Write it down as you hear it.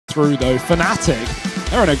through though. Fnatic,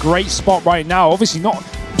 they're in a great spot right now. Obviously not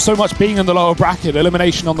so much being in the lower bracket,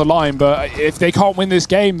 elimination on the line, but if they can't win this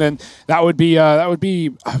game, then that would be a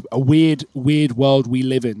weird world we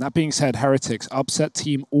live in. That being said, Heretics upset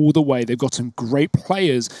team all the way. They've got some great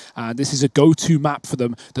players, and this is a go-to map for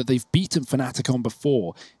them that they've beaten Fnatic on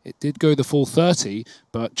before. It did go the full 30,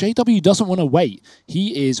 but JW doesn't want to wait.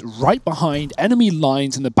 He is right behind enemy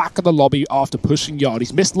lines in the back of the lobby after pushing yard.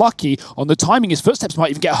 He's missed Lucky on the timing. His footsteps might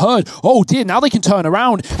even get heard. Oh dear, now they can turn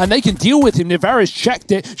around and they can deal with him. Nivera's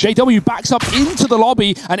checked it. JW backs up into the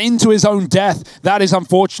lobby and into his own death. That is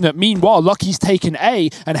unfortunate. Meanwhile, Lucky's taken A,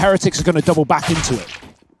 and Heretics are going to double back into it.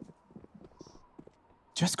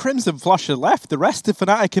 Just Crimson Flusher left. The rest of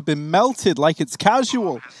Fnatic have been melted like it's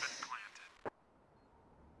casual.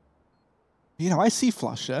 You know, I see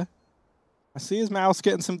Flusher. I see his mouse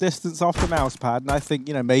getting some distance off the mouse pad, and I think,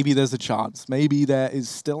 you know, maybe there's a chance. Maybe there is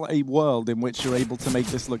still a world in which you're able to make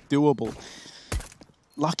this look doable.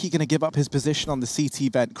 Lucky going to give up his position on the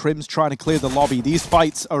CT vent. Crim's trying to clear the lobby. These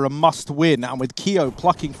fights are a must-win, and with Keo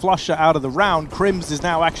plucking Flusher out of the round, Crims is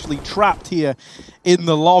now actually trapped here in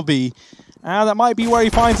the lobby. And that might be where he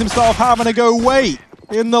finds himself having to go wait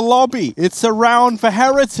in the lobby. It's a round for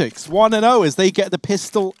Heretics, 1-0 as they get the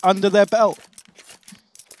pistol under their belt.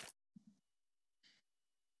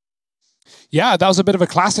 Yeah, that was a bit of a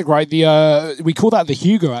classic, right? We call that the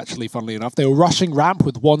Hugo, actually, funnily enough. They were rushing ramp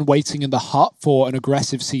with one waiting in the hut for an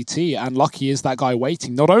aggressive CT, and Lucky is that guy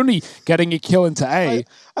waiting, not only getting a kill into A.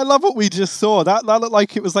 I love what we just saw. That looked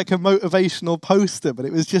like it was like a motivational poster, but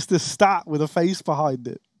it was just a stat with a face behind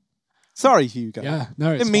it. Sorry, Hugo. Yeah,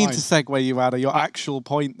 no, it's didn't mean fine. to segue you out of your actual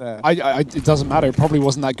point there. It doesn't matter. It probably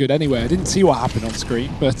wasn't that good anyway. I didn't see what happened on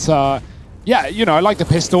screen, but yeah, you know, I like the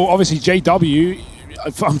pistol. Obviously, JW,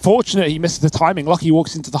 unfortunate he misses the timing. Lucky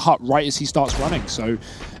walks into the hut right as he starts running, so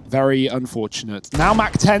very unfortunate. Now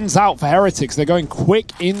Mac 10's out for Heretics. They're going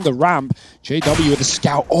quick in the ramp. JW with a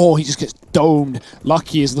scout. Oh, he just gets domed.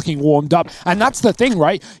 Lucky is looking warmed up. And that's the thing,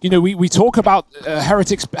 right? You know, we talk about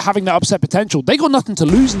Heretics having that upset potential. They got nothing to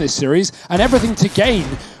lose in this series and everything to gain.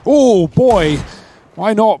 Oh, boy.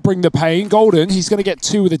 Why not bring the pain? Golden, he's going to get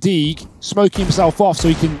 2 with a Deeg, smoking himself off so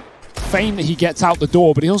he can feign that he gets out the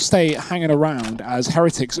door, but he'll stay hanging around as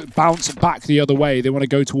Heretics bounce back the other way. They want to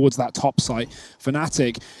go towards that top site.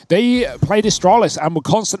 Fnatic, they played Astralis and were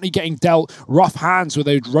constantly getting dealt rough hands where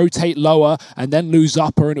they'd rotate lower and then lose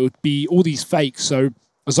upper, and it would be all these fakes. So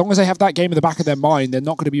as long as they have that game in the back of their mind, they're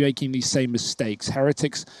not going to be making these same mistakes.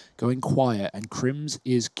 Heretics going quiet, and Crims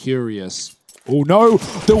is curious. Oh no,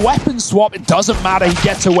 the weapon swap, it doesn't matter, he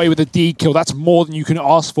gets away with a D kill. That's more than you can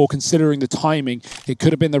ask for considering the timing. It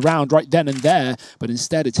could have been the round right then and there, but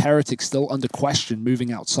instead it's Heretics still under question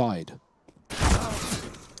moving outside.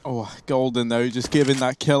 Oh, Golden though, just giving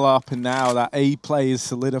that kill up, and now that A play is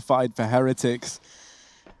solidified for Heretics.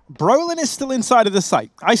 Brolin is still inside of the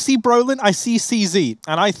site. I see Brolin, I see CZ,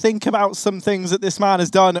 and I think about some things that this man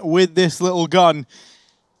has done with this little gun.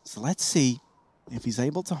 So let's see if he's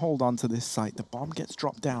able to hold on to this site. The bomb gets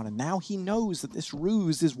dropped down, and now he knows that this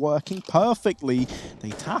ruse is working perfectly. They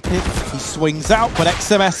tap it, he swings out, but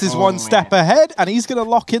XMS is one step ahead, and he's going to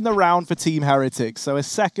lock in the round for Team Heretics. So a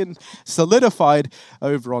second solidified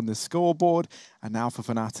over on the scoreboard, and now for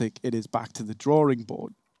Fnatic, it is back to the drawing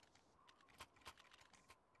board.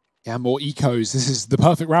 Yeah, more ecos. This is the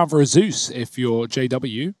perfect round for a Zeus if you're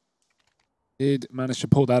JW. Did manage to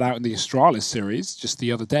pull that out in the Astralis series just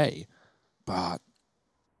the other day. But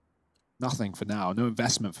nothing for now. No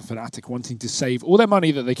investment for Fnatic, wanting to save all their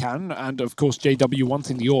money that they can. And, of course, JW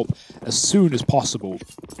wanting the AWP as soon as possible.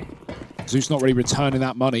 Zeus not really returning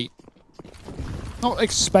that money. Not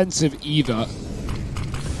expensive either.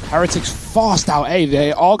 Heretics fast out A.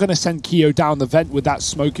 They are going to send Keo down the vent with that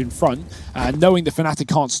smoke in front. And knowing that Fnatic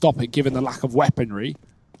can't stop it given the lack of weaponry.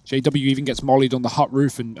 JW even gets mollied on the hut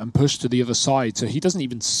roof and pushed to the other side. So he doesn't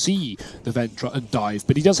even see the vent dive,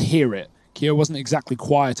 but he does hear it. Keo wasn't exactly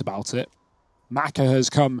quiet about it. Maka has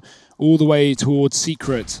come all the way towards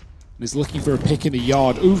Secret and is looking for a pick in the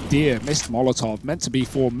yard. Oh dear, missed Molotov. Meant to be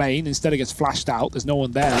for main. Instead it gets flashed out. There's no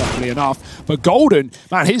one there, luckily enough. But Golden,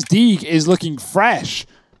 man, his Deeg is looking fresh.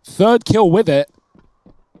 3rd kill with it.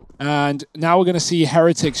 And now we're going to see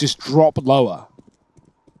Heretics just drop lower.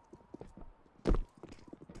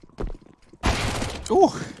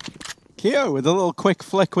 Oh, Keo with a little quick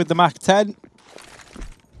flick with the Mac 10.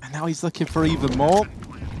 And now he's looking for even more.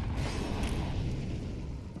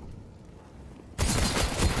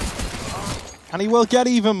 And he will get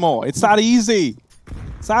even more. It's that easy.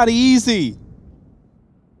 It's that easy.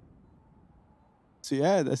 So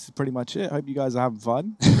yeah, this is pretty much it. Hope you guys are having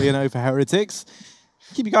fun. 3-0 for Heretics.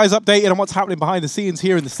 Keep you guys updated on what's happening behind the scenes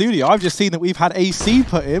here in the studio. I've just seen that we've had AC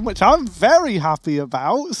put in, which I'm very happy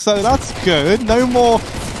about, so that's good. No more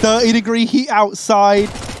 30-degree heat outside,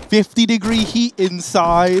 50-degree heat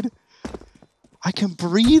inside. I can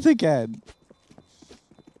breathe again.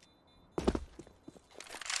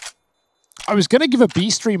 I was going to give a B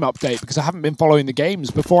stream update because I haven't been following the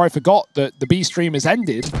games before I forgot that the B stream has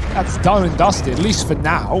ended. That's done and dusted, at least for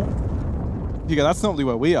now. Yeah, that's normally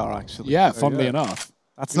where we are, actually. Yeah, funnily enough.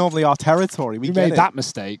 That's normally our territory. We made that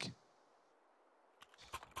mistake.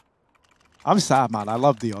 I'm sad, man. I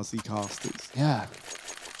love the Aussie casters. Yeah.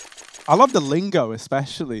 I love the lingo,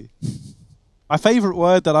 especially. My favorite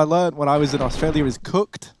word that I learned when I was in Australia is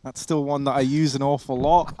cooked. That's still one that I use an awful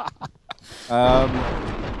lot.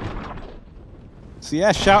 So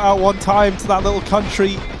yeah, shout out one time to that little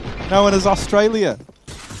country known as Australia.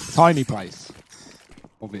 Tiny place,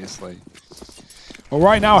 obviously. Well,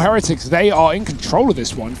 right now, Heretics, they are in control of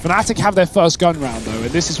this one. Fnatic have their first gun round, though,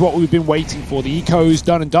 and this is what we've been waiting for. The eco's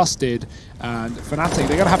done and dusted, and Fnatic,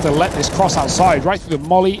 they're going to have to let this cross outside, right through the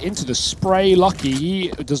molly, into the spray. Lucky, he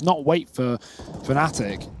does not wait for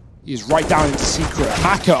Fnatic. He's right down into Secret.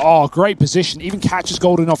 Hacker, oh, great position. Even catches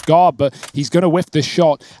Golden off guard, but he's going to whiff this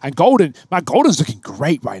shot. And Golden, man, Golden's looking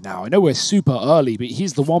great right now. I know we're super early, but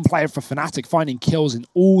he's the one player for Fnatic finding kills in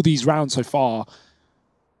all these rounds so far.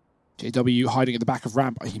 JW hiding at the back of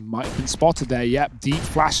ramp. He might have been spotted there. Yep, deep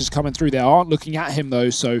flashes coming through. They aren't looking at him, though,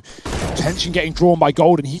 so attention getting drawn by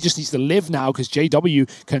Golden. He just needs to live now because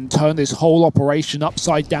JW can turn this whole operation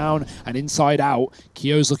upside down and inside out.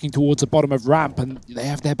 Kyo's looking towards the bottom of ramp, and they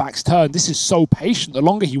have their backs turned. This is so patient. The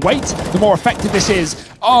longer he waits, the more effective this is.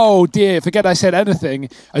 Oh, dear. Forget I said anything.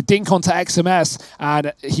 A dink onto XMS,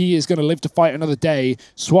 and he is going to live to fight another day.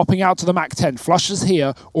 Swapping out to the MAC-10. Flushes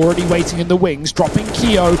here, already waiting in the wings. Dropping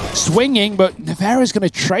Kyo. Swinging, but Nevera's going to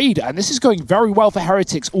trade, and this is going very well for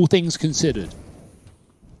Heretics, all things considered.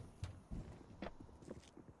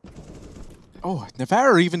 Oh,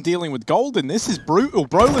 Nevera even dealing with Golden. This is brutal.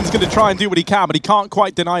 Brolin's going to try and do what he can, but he can't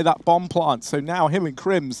quite deny that bomb plant. So now him and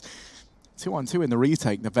Crims, 2-on-2 in the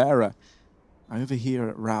retake. Nevera over here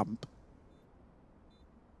at ramp.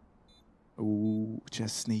 Ooh,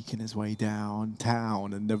 just sneaking his way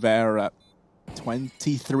downtown, and Nevera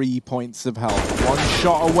 23 points of health, one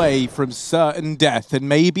shot away from certain death, and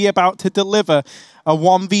maybe about to deliver a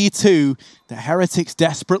 1v2 that Heretics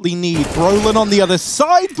desperately need. Brolin on the other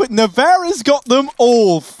side, but Nevera's got them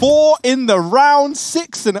all. 4 in the round,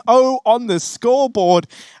 6-0 on the scoreboard,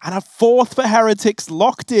 and a 4th for Heretics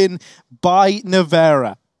locked in by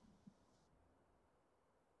Nevera.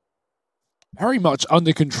 Very much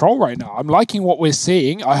under control right now. I'm liking what we're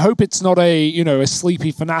seeing. I hope it's not a, you know, a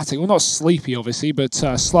sleepy Fnatic. Well, not sleepy, obviously, but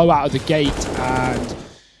slow out of the gate and,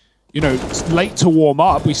 you know, late to warm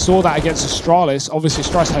up. We saw that against Astralis. Obviously,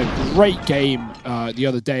 Astralis had a great game the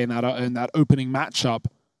other day in that opening matchup.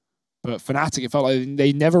 But Fnatic, it felt like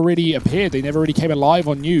they never really appeared. They never really came alive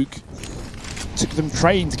on Nuke. Took them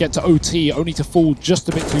train to get to OT, only to fall just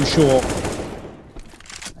a bit too short.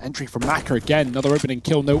 Entry from Maka again, another opening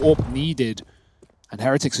kill, no AWP needed. And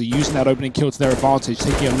Heretics are using that opening kill to their advantage,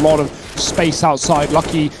 taking a lot of space outside.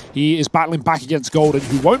 Lucky, he is battling back against Golden,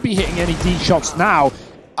 who won't be hitting any D shots now.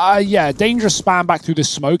 Yeah, dangerous spam back through the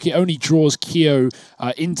smoke. It only draws Kyo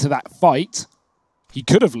into that fight. He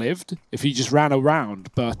could have lived if he just ran around,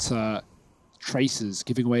 but Tracer's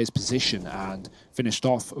giving away his position and finished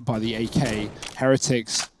off by the AK.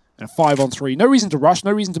 Heretics and a 5-on-3. No reason to rush,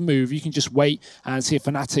 no reason to move. You can just wait and see if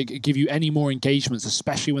Fnatic give you any more engagements,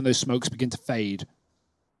 especially when those smokes begin to fade.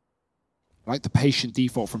 I like the patient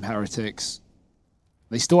default from Heretics.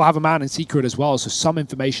 They still have a man in Secret as well, so some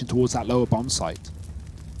information towards that lower bomb site.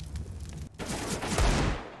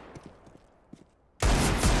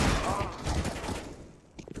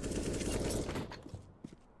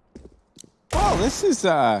 Oh, this is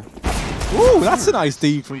ooh, that's a nice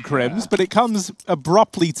D from Crims, but it comes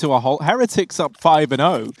abruptly to a halt. Heretics up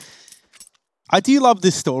 5-0. I do love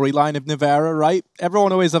this storyline of Nevera, right?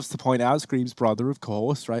 Everyone always loves to point out Scream's brother, of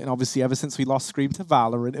course, right? And obviously, ever since we lost Scream to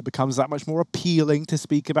Valorant, it becomes that much more appealing to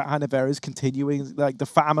speak about how Nevera's continuing, like, the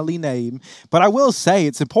family name. But I will say,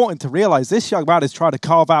 it's important to realize this young man is trying to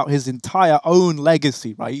carve out his entire own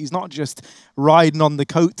legacy, right? He's not just riding on the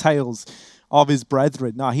coattails of his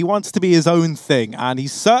brethren. No, he wants to be his own thing, and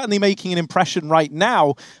he's certainly making an impression right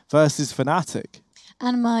now versus Fnatic.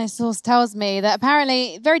 And my source tells me that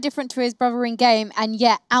apparently very different to his brother in game, and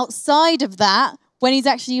yet outside of that, when he's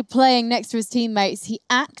actually playing next to his teammates, he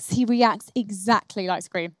reacts exactly like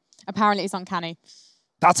Scream. Apparently it's uncanny.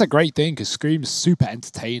 That's a great thing because Scream's super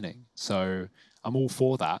entertaining, so I'm all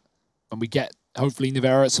for that. And we get Hopefully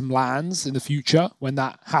Nivera at some lands in the future when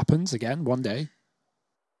that happens again one day.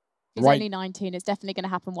 He's only 19. It's definitely going to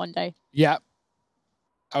happen one day. Yeah.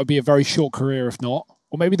 That would be a very short career if not.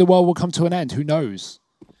 Or maybe the world will come to an end. Who knows?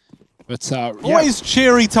 But always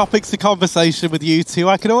cheery topics of conversation with you two.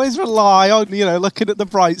 I can always rely on, you know, looking at the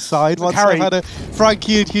bright side once I've had a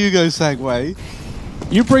Frankie and Hugo segue.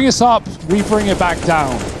 You bring us up, we bring it back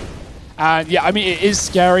down. And yeah, I mean, it is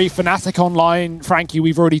scary. Fnatic Online, Frankie,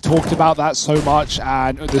 we've already talked about that so much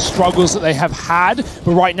and the struggles that they have had.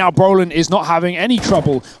 But right now, Brolin is not having any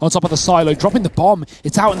trouble on top of the silo. Dropping the bomb,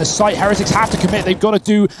 it's out in the site. Heretics have to commit. They've got to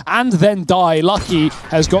do and then die. Lucky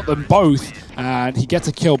has got them both. And he gets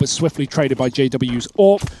a kill, but swiftly traded by JW's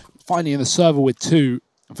AWP. Finally in the server with 2.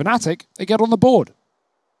 And Fnatic, they get on the board.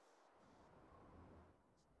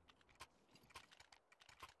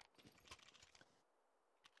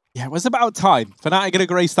 Yeah, it was about time. Fnatic gonna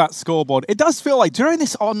grace that scoreboard. It does feel like during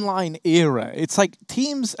this online era, it's like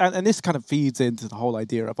teams, and this kind of feeds into the whole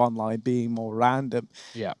idea of online being more random.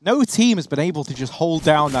 Yeah. No team has been able to just hold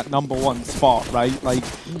down that #1 spot, right? Like,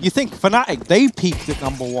 you think Fnatic, they peaked at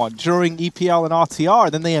 #1 during EPL and RTR,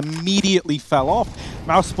 and then they immediately fell off.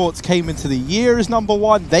 Mouse Sports came into the year as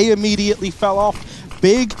 #1, they immediately fell off.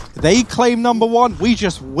 Big, they claim #1, we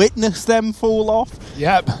just witnessed them fall off.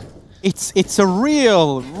 Yep. It's a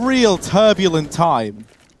real turbulent time.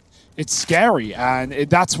 It's scary, and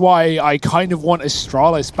that's why I kind of want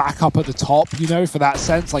Astralis back up at the top, you know, for that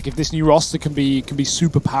sense. Like, if this new roster can be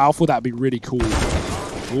super powerful, that'd be really cool.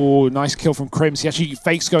 Oh, nice kill from Crims. He actually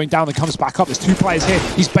fakes going down and comes back up. There's 2 players here.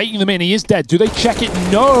 He's baiting them in. He is dead. Do they check it?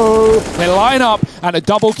 No! They line up, and a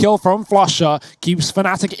double kill from Flusher keeps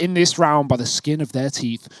Fnatic in this round by the skin of their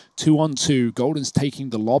teeth. 2-on-2. Golden's taking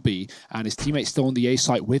the lobby, and his teammate's still on the A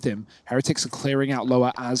site with him. Heretics are clearing out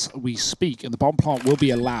lower as we speak, and the bomb plant will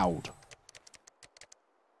be allowed.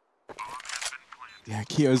 Yeah,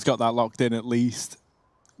 Keo's got that locked in at least.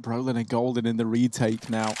 Brolin and Golden in the retake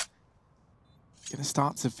now. Going to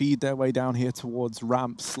start to feed their way down here towards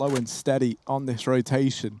ramp, slow and steady on this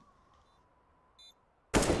rotation.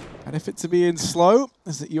 Benefit to being slow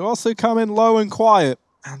is that you also come in low and quiet.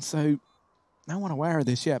 And so, no one aware of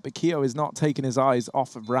this yet, but Keo is not taking his eyes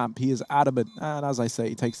off of ramp. He is adamant. And as I say,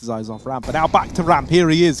 he takes his eyes off ramp. But now back to ramp. Here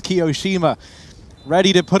he is, Kiyoshima,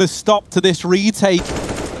 ready to put a stop to this retake.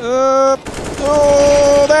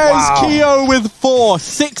 Oh, there's Keo with 4.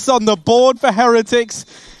 6 on the board for Heretics.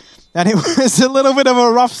 And it was a little bit of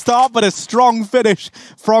a rough start, but a strong finish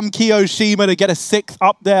from Kiyoshima to get a 6th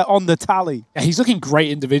up there on the tally. Yeah, he's looking great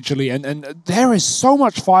individually, and there is so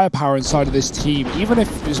much firepower inside of this team. Even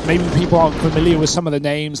if maybe people aren't familiar with some of the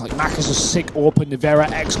names, like Mac is a sick AWPer, Nivera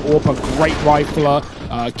ex-AWPer, great rifler.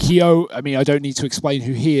 Keo, I mean, I don't need to explain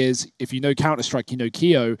who he is. If you know Counter-Strike, you know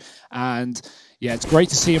Keo. And yeah, it's great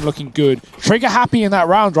to see him looking good. Trigger happy in that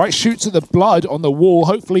round, right? Shoots at the blood on the wall.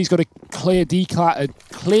 Hopefully he's got a clear decals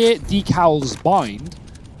bind.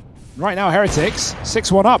 Right now, Heretics,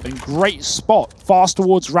 6-1 up in great spot. Fast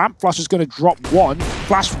towards ramp. Flash is going to drop 1.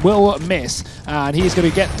 Flash will miss, and he's going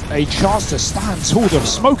to get a chance to stand tall. The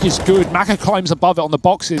smoke is good. Maka climbs above it on the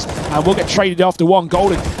boxes, and will get traded after 1.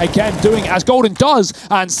 Golden, again, doing as Golden does,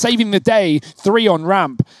 and saving the day. 3 on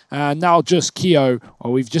ramp, and now just Keo.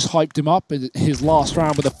 Well, we've just hyped him up in his last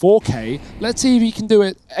round with a 4K. Let's see if he can do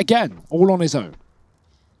it again, all on his own.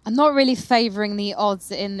 I'm not really favouring the odds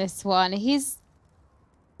in this one. He's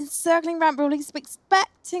circling ramp rule. He's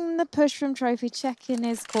expecting the push from Trophy, checking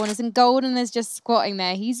his corners, and Golden is just squatting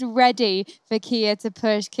there. He's ready for Keo to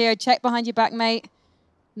push. Keo, check behind your back, mate.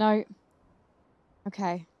 No.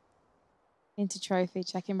 Okay. Into Trophy,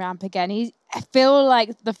 checking ramp again. I feel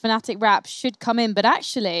like the Fnatic rap should come in, but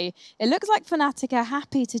actually, it looks like Fnatic are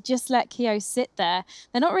happy to just let Keo sit there.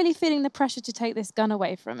 They're not really feeling the pressure to take this gun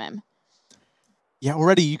away from him. Yeah,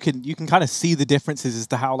 already you can kind of see the differences as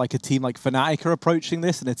to how like a team like Fnatic are approaching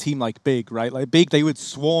this and a team like Big, right? Like Big, they would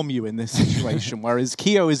swarm you in this situation, whereas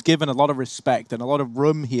Keo is given a lot of respect and a lot of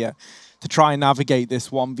room here to try and navigate this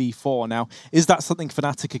 1v4. Now, is that something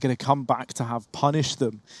Fnatic are going to come back to have punished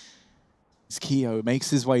them? As Keo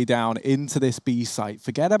makes his way down into this B site.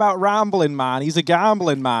 Forget about rambling, man. He's a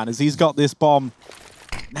gambling man as he's got this bomb.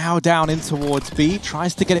 Now down in towards B,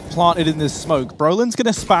 tries to get it planted in this smoke. Brolin's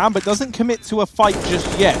going to spam, but doesn't commit to a fight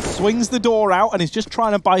just yet. Swings the door out and is just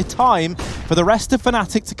trying to buy time for the rest of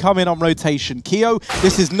Fnatic to come in on rotation. Keo,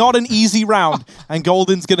 this is not an easy round, and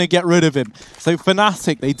Golden's going to get rid of him. So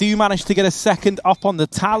Fnatic, they do manage to get a 2nd up on the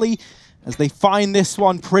tally as they find this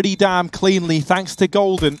one pretty damn cleanly, thanks to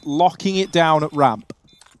Golden locking it down at ramp.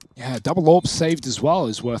 Yeah, double AWP saved as well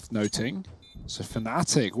is worth noting. So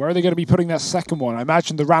Fnatic, where are they going to be putting that second one? I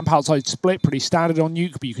imagine the ramp outside split, pretty standard on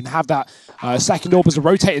Nuke, but you can have that second orb as a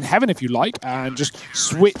rotating heaven if you like, and just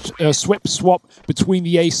swap between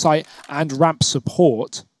the A site and ramp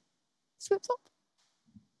support. Swip swap.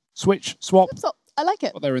 Switch, swap. Swip swap. I like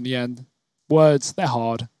it. But they're in the end. Words, they're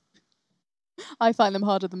hard. I find them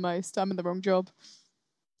harder than most. I'm in the wrong job.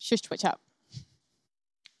 Shush, twitch out.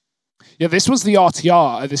 Yeah, this was the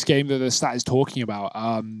RTR of this game that the stat is talking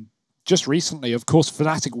about. Just recently, of course,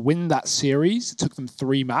 Fnatic win that series. It took them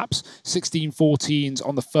 3 maps, 16-14s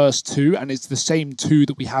on the first 2, and it's the same 2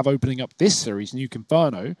 that we have opening up this series, Nuke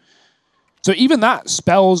Inferno. So even that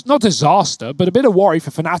spells, not disaster, but a bit of worry for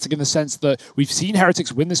Fnatic in the sense that we've seen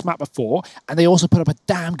Heretics win this map before, and they also put up a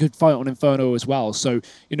damn good fight on Inferno as well. So,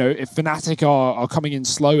 you know, if Fnatic are coming in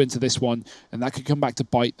slow into this one, and that could come back to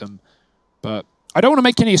bite them. But I don't want to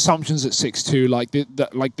make any assumptions at 6-2, like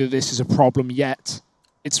that this is a problem yet.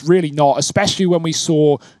 It's really not, especially when we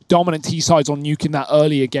saw dominant T-sides on Nuke in that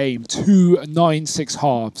earlier game. 2 9-6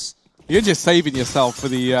 halves. You're just saving yourself for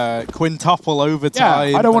the quintuple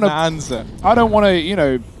overtime bonanza. I don't want to, you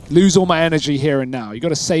know, lose all my energy here and now. You got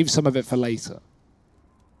to save some of it for later.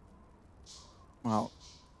 Well,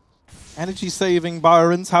 energy-saving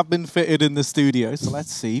Byrons have been fitted in the studio, so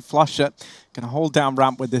let's see. Flusher going to hold down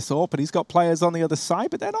ramp with this AWP, but he's got players on the other side,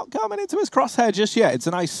 but they're not coming into his crosshair just yet. It's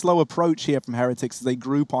a nice slow approach here from Heretics as they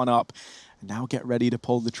group on up and now get ready to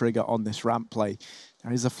pull the trigger on this ramp play.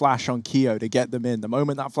 There is a flash on Keo to get them in. The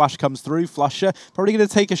moment that flash comes through, Flusher probably going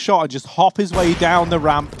to take a shot and just hop his way down the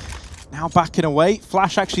ramp. Now backing away.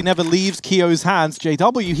 Flash actually never leaves Keo's hands.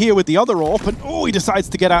 JW here with the other AWP, and oh, he decides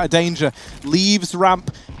to get out of danger. Leaves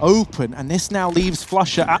ramp open, and this now leaves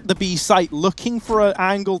Flusher at the B site looking for an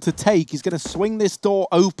angle to take. He's going to swing this door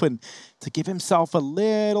open to give himself a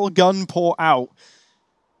little gun port out.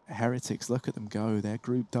 Heretics, look at them go. They're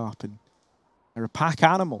grouped up, and they're a pack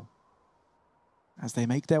animal. As they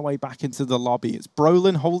make their way back into the lobby, it's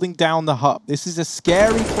Brolin holding down the hub. This is a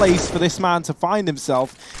scary place for this man to find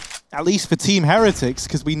himself, at least for Team Heretics,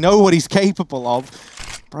 because we know what he's capable of.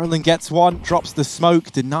 Brolin gets one, drops the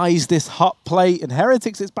smoke, denies this hut play, and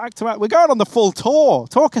Heretics is back to it. We're going on the full tour.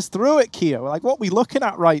 Talk us through it, Keo. Like, what are we looking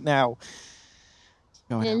at right now?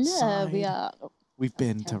 Going outside. We've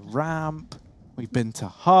been to ramp. We've been to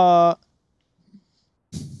hut.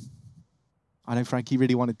 I know Frankie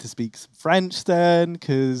really wanted to speak some French then,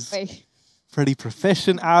 because pretty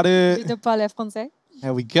proficient at it.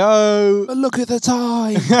 There we go. But look at the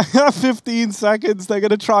time. 15 seconds. They're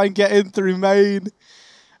going to try and get in through main.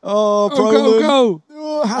 Oh, Go, Brolin. go.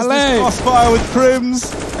 Oh, has this crossfire with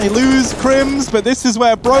Crims. They lose Crims, but this is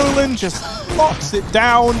where Brolin just locks it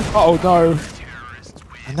down. Oh, no.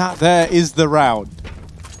 And that there is the round.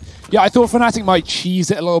 Yeah, I thought Fnatic might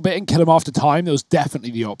cheese it a little bit and kill him after time. There was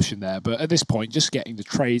definitely the option there. But at this point, just getting the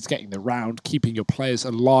trades, getting the round, keeping your players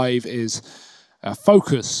alive is a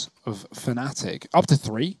focus of Fnatic. Up to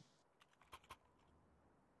 3.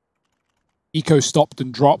 Eco stopped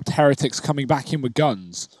and dropped. Heretics coming back in with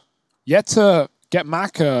guns. Yet to get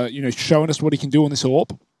Maka, you know, showing us what he can do on this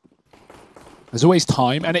AWP. There's always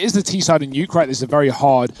time, and it is the T-side of Nuke, right? This is a very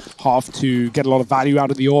hard half to get a lot of value out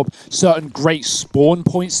of the AWP. Certain great spawn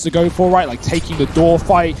points to go for, right? Like taking the door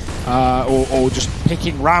fight, or just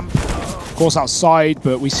picking ramp. Of course, outside,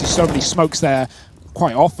 but we see so many smokes there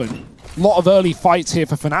quite often. A lot of early fights here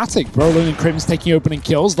for Fnatic. Brolin and Crims taking opening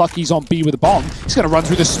kills. Lucky's on B with a bomb. He's going to run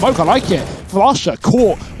through the smoke. I like it. Flusher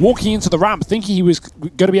caught walking into the ramp, thinking he was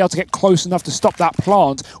going to be able to get close enough to stop that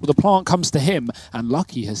plant. Well, the plant comes to him, and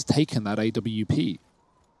Lucky has taken that AWP.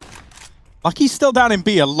 Lucky's still down in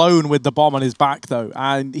B alone with the bomb on his back, though,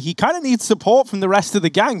 and he kind of needs support from the rest of the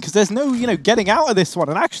gang because there's no, you know, getting out of this one.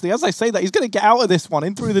 And actually, as I say that, he's going to get out of this one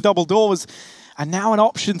in through the double doors. And now an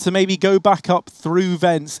option to maybe go back up through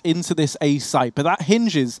vents into this A site. But that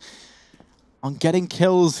hinges on getting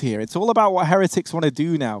kills here. It's all about what Heretics want to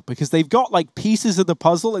do now because they've got like pieces of the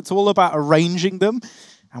puzzle. It's all about arranging them.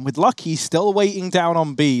 And with Lucky still waiting down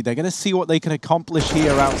on B, they're going to see what they can accomplish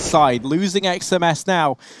here outside. Losing XMS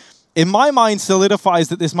now, in my mind, solidifies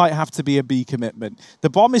that this might have to be a B commitment. The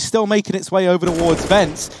bomb is still making its way over towards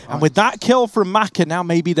vents, and with that kill from Maka, now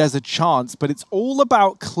maybe there's a chance, but it's all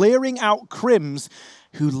about clearing out Crims,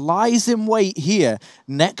 who lies in wait here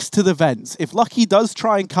next to the vents. If Lucky does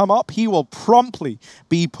try and come up, he will promptly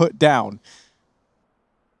be put down.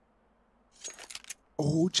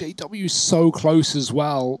 Oh, JW so close as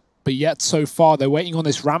well. But yet, so far, they're waiting on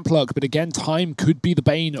this ramp lurk. But again, time could be the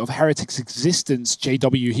bane of Heretics' existence.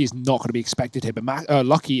 JW, he is not going to be expected here. But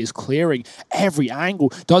Lucky is clearing every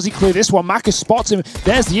angle. Does he clear this one? Maka spots him.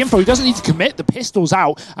 There's the info. He doesn't need to commit. The pistol's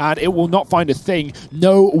out, and it will not find a thing.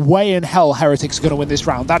 No way in hell Heretics are going to win this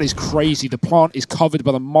round. That is crazy. The plant is covered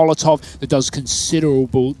by the Molotov that does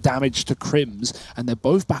considerable damage to Crims. And they're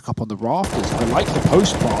both back up on the rafters. I like the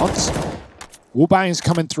post plants. Wallbang's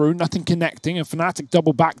coming through, nothing connecting, and Fnatic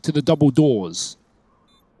double back to the double doors.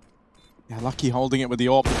 Yeah, Lucky holding it with the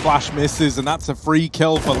AWP. The flash misses, and that's a free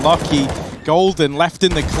kill for Lucky. Golden left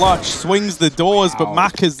in the clutch, swings the doors, but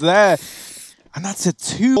Maka's there. And that's a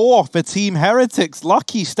 2-4 for Team Heretics.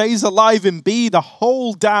 Lucky stays alive in B the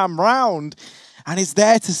whole damn round, and is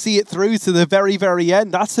there to see it through to the very, very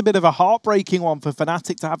end. That's a bit of a heartbreaking one for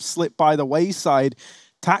Fnatic to have slipped by the wayside.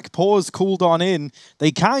 TAC pause cooled on in.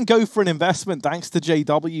 They can go for an investment thanks to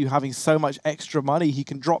JW having so much extra money. He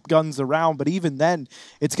can drop guns around, but even then,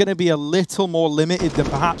 it's going to be a little more limited than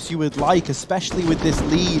perhaps you would like, especially with this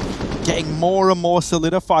lead getting more and more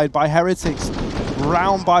solidified by Heretics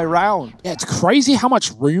round by round. Yeah, it's crazy how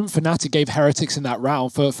much room Fnatic gave Heretics in that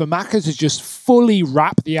round for Maka to just fully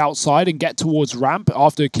wrap the outside and get towards ramp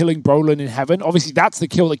after killing Brolin in heaven. Obviously, that's the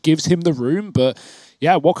kill that gives him the room, but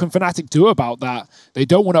yeah, what can Fnatic do about that? They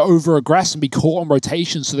don't want to over-aggress and be caught on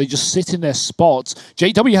rotation, so they just sit in their spots.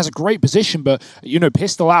 JW has a great position, but, you know,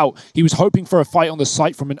 pistol out. He was hoping for a fight on the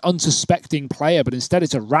site from an unsuspecting player, but instead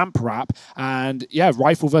it's a ramp wrap. And, yeah,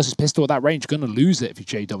 rifle versus pistol at that range, going to lose it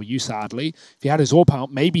if you're JW, sadly. If he had his AWP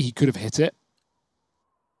out, maybe he could have hit it.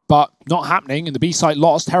 But not happening, and the B site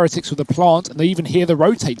lost. Heretics with a plant, and they even hear the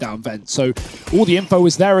rotate down vent. So all the info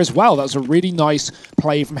was there as well. That was a really nice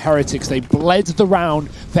play from Heretics. They bled the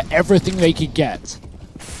round for everything they could get.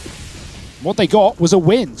 What they got was a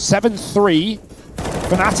win, 7-3.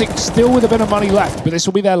 Fnatic still with a bit of money left, but this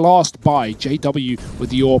will be their last buy. JW with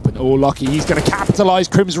the AWP, and Lucky, he's going to capitalize.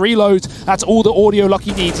 Crims reloads. That's all the audio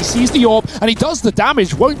Lucky needs. He sees the AWP, and he does the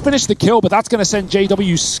damage. Won't finish the kill, but that's going to send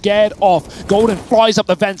JW scared off. Golden flies up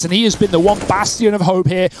the vents, and he has been the one bastion of hope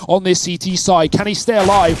here on this CT side. Can he stay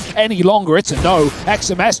alive any longer? It's a no.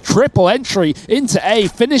 XMS triple entry into A,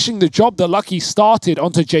 finishing the job that Lucky started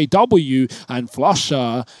onto JW, and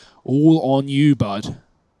Flusher, all on you, bud.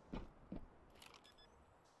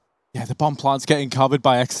 Yeah, the bomb plant's getting covered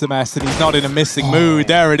by XMS, and he's not in a missing mood.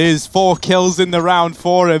 There it is, 4 kills in the round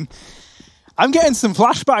for him. I'm getting some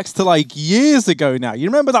flashbacks to, like, years ago now. You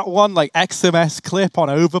remember that one, like, XMS clip on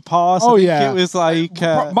Overpass? Oh, I think yeah. It was like...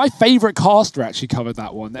 my favourite caster actually covered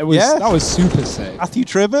that one. It was That was super sick. Matthew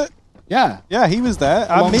Trivett? Yeah. Yeah, he was there.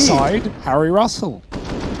 Alongside Harry Russell.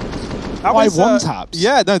 That by was, one-taps.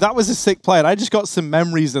 Yeah, no, that was a sick play. And I just got some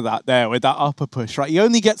memories of that there with that upper push, right? He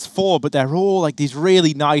only gets 4, but they're all like these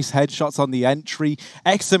really nice headshots on the entry.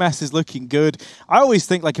 XMS is looking good. I always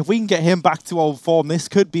think, like, if we can get him back to old form, this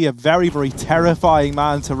could be a very, very terrifying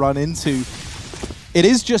man to run into. It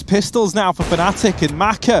is just pistols now for Fnatic, and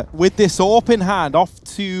Maka with this AWP in hand off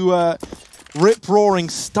to rip-roaring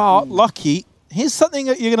start. Lucky. Here's something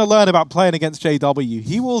that you're going to learn about playing against JW.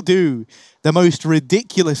 He will do the most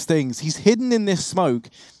ridiculous things. He's hidden in this smoke.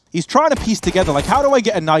 He's trying to piece together, like, how do I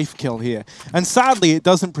get a knife kill here? And sadly, it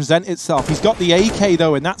doesn't present itself. He's got the AK,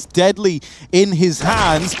 though, and that's deadly in his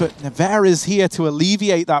hands. But Navarre is here to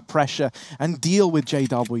alleviate that pressure and deal with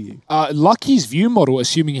JW. Lucky's view model,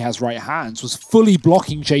 assuming he has right hands, was fully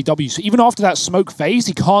blocking JW. So even after that smoke phase,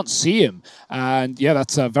 he can't see him. And, yeah,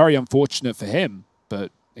 that's very unfortunate for him.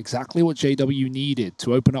 But exactly what JW needed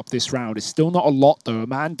to open up this round. It's still not a lot, though. A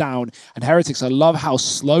man down. And Heretics, I love how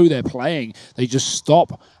slow they're playing. They just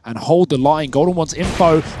stop and hold the line. Golden wants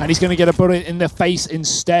info, and he's going to get a bullet in the face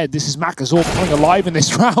instead. This is Makazor coming alive in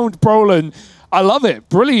this round. Brolin, I love it.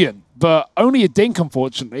 Brilliant. But only a dink,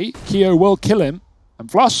 unfortunately. Keo will kill him. And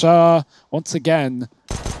Flusher, once again,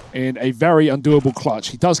 in a very undoable clutch.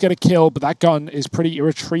 He does get a kill, but that gun is pretty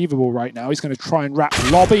irretrievable right now. He's going to try and wrap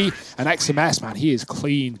lobby, and XMS, man, he is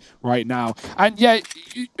clean right now. And yeah,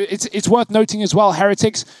 it's worth noting as well,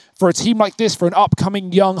 Heretics, for a team like this, for an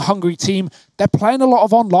upcoming, young, hungry team, they're playing a lot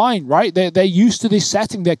of online, right? They're used to this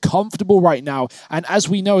setting. They're comfortable right now. And as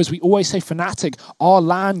we know, as we always say, Fnatic are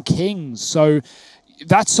LAN kings. So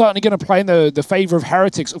that's certainly going to play in the favor of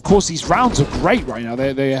Heretics. Of course, these rounds are great right now.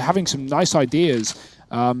 They're having some nice ideas.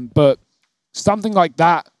 But something like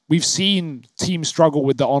that, we've seen teams struggle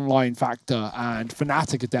with the online factor, and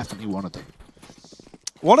Fnatic are definitely one of them.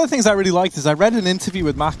 One of the things I really liked is I read an interview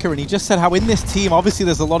with Maka, and he just said how in this team, obviously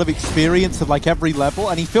there's a lot of experience of like every level,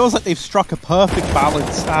 and he feels like they've struck a perfect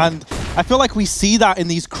balance. And I feel like we see that in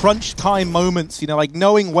these crunch time moments, you know, like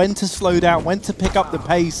knowing when to slow down, when to pick up the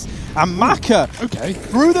pace. And Maka,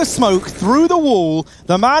 through the smoke, through the wall,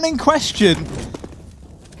 the man in question,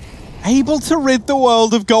 able to rid the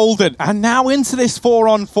world of Golden. And now into this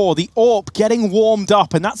 4-on-4, the AWP getting warmed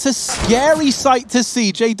up, and that's a scary sight to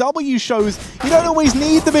see. JW shows you don't always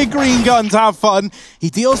need the big green gun to have fun. He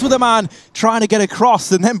deals with a man trying to get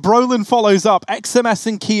across, and then Brolin follows up. XMS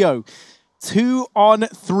and Keo.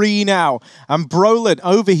 2-on-3 now. And Brolin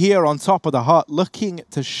over here on top of the hut, looking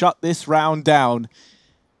to shut this round down.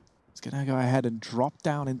 Gonna go ahead and drop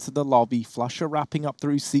down into the lobby. Flusher wrapping up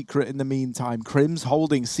through Secret in the meantime. Crim's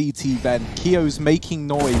holding CT Ben. Keo's making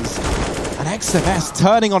noise. And XMS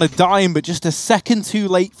turning on a dime, but just a second too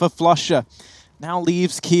late for Flusher. Now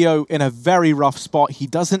leaves Keo in a very rough spot. He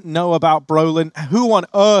doesn't know about Brolin. Who on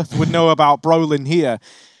earth would know about Brolin here?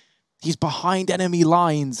 He's behind enemy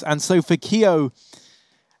lines. And so for Keo,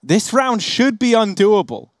 this round should be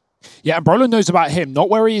undoable. Yeah, and Brolin knows about him,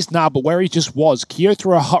 not where he is now, but where he just was. Keo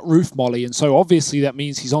threw a hut roof molly, and so obviously that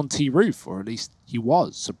means he's on T roof, or at least he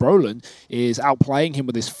was. So Brolin is outplaying him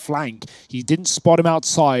with his flank. He didn't spot him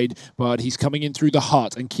outside, but he's coming in through the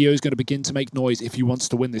hut, and Keo's going to begin to make noise if he wants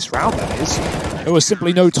to win this round, that is. There was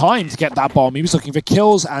simply no time to get that bomb. He was looking for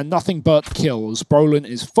kills, and nothing but kills. Brolin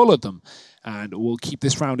is full of them, and will keep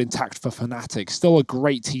this round intact for Fnatic. Still a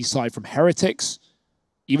great T side from Heretics.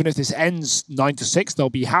 Even if this ends 9-6, they'll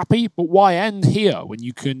be happy. But why end here when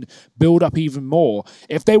you can build up even more?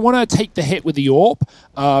 If they want to take the hit with the AWP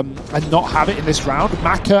and not have it in this round,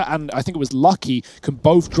 Maka and I think it was Lucky can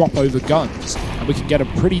both drop over guns. And we can get a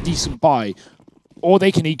pretty decent buy. Or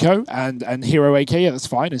they can eco and hero AK, yeah, that's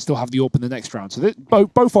fine, and still have the AWP in the next round. So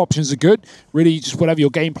both options are good. Really, just whatever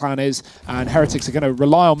your game plan is. And Heretics are going to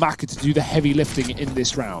rely on Maka to do the heavy lifting in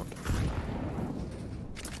this round.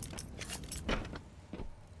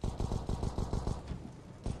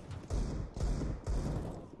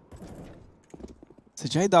 So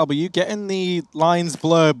JW getting the lines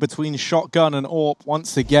blurred between shotgun and AWP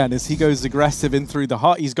once again as he goes aggressive in through the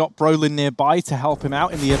hut. He's got Brolin nearby to help him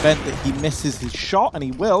out in the event that he misses his shot, and he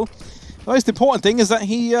will. The most important thing is that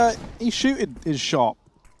he shooted his shot.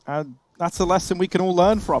 And that's a lesson we can all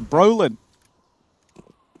learn from. Brolin.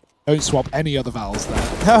 Don't swap any other vowels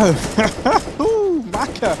there. No. Ooh,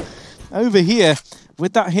 Maka over here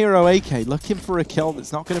with that hero AK looking for a kill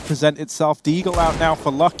that's not going to present itself. Deagle out now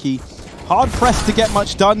for Lucky. Hard pressed to get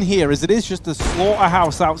much done here, as it is just a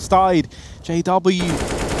slaughterhouse outside.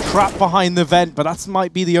 JW trapped behind the vent, but that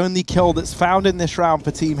might be the only kill that's found in this round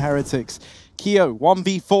for Team Heretics. Keo,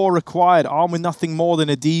 1v4 required, armed with nothing more than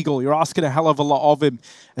a deagle. You're asking a hell of a lot of him,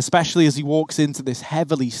 especially as he walks into this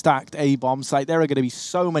heavily stacked A-bomb site. There are going to be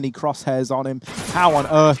so many crosshairs on him. How on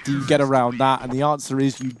earth do you get around that? And the answer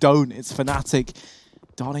is you don't. It's Fnatic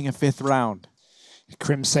donning a 5th round.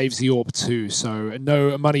 Crim saves the AWP too, so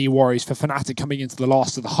no money worries for Fnatic coming into the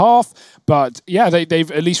last of the half. But yeah, they've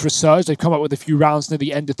at least resurged. They've come up with a few rounds near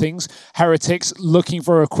the end of things. Heretics looking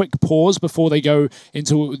for a quick pause before they go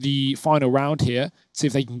into the final round here. See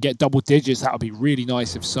if they can get double digits. That would be really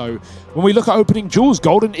nice if so. When we look at opening duels,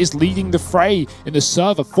 Golden is leading the fray in the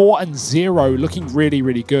server, 4-0, looking really,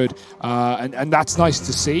 really good. And that's nice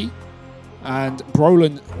to see. And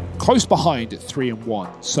Brolin close behind at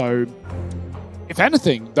 3-1. So if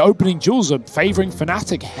anything, the opening duels are favoring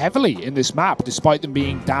Fnatic heavily in this map, despite them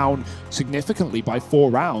being down significantly by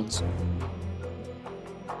 4 rounds.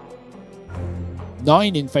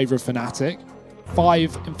 9 in favor of Fnatic,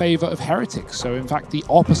 5 in favor of Heretics. So in fact, the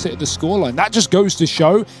opposite of the scoreline. That just goes to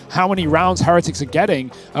show how many rounds Heretics are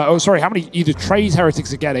getting, how many either trades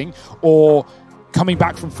Heretics are getting, or coming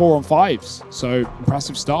back from 4-on-5s. So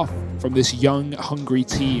impressive stuff from this young, hungry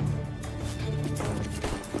team.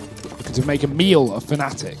 To make a meal of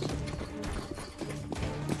Fnatic.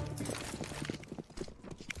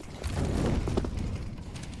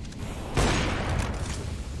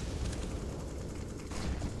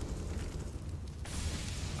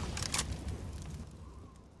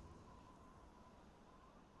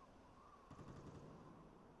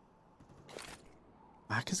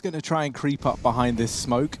 Maka's going to try and creep up behind this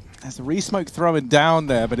smoke. There's a re-smoke throwing down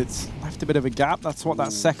there, but it's left a bit of a gap. That's what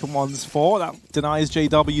that second one's for. That denies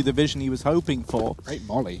JW the vision he was hoping for. Great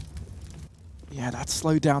molly. Yeah, that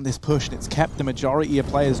slowed down this push, and it's kept the majority of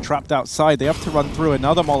players trapped outside. They have to run through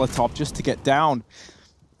another Molotov just to get down.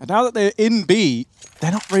 And now that they're in B,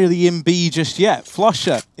 they're not really in B just yet.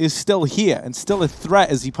 Flusher is still here and still a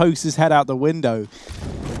threat as he pokes his head out the window.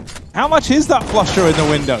 How much is that Flusher in the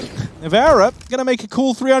window? Nevera going to make a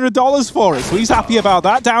cool $300 for it, so he's happy about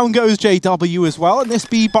that. Down goes JW as well, and this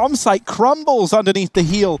B bomb site crumbles underneath the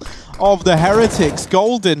heel of the Heretics.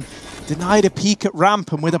 Golden denied a peek at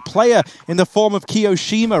ramp, and with a player in the form of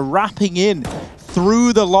Kiyoshima wrapping in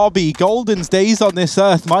through the lobby, Golden's days on this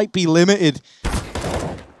earth might be limited.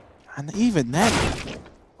 And even then,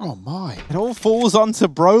 Oh my. it all falls onto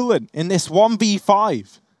Brolin in this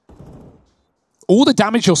 1v5. All the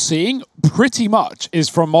damage you're seeing pretty much is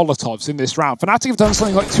from Molotovs in this round. Fnatic have done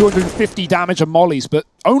something like 250 damage on mollies, but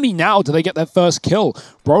only now do they get their first kill.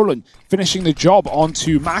 Brolin finishing the job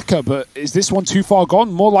onto Maka, but is this one too far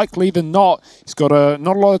gone? More likely than not. He's got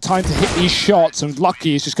not a lot of time to hit these shots, and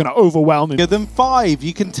Lucky is just going to overwhelm him. Bigger than 5,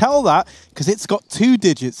 you can tell that because it's got 2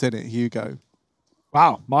 digits in it, Hugo.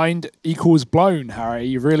 Wow, mind equals blown, Harry.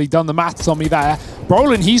 You've really done the maths on me there.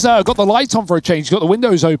 Brolin, he's got the lights on for a change. He's got the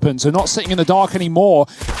windows open, so not sitting in the dark anymore.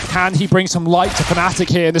 Can he bring some light to Fnatic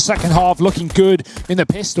here in the second half? Looking good in the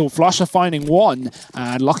pistol. Flusher finding 1,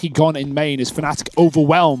 and Lucky gone in main as Fnatic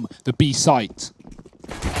overwhelm the B site.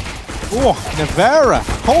 Oh, Navera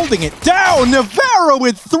holding it down. Navera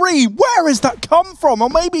with 3. Where has that come from? Or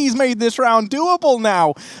maybe he's made this round doable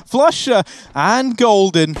now. Flusher and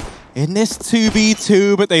Golden in this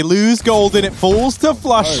 2v2, but they lose Golden. It falls to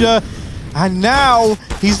Flusher. And now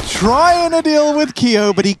he's trying to deal with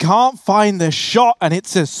Kyo, but he can't find the shot. And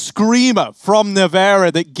it's a screamer from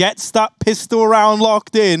Navera that gets that pistol round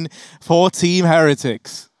locked in for Team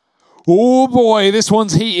Heretics. Oh boy, this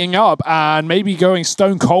one's heating up and maybe going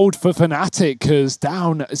stone cold for Fnatic, because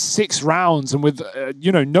down 6 rounds and with,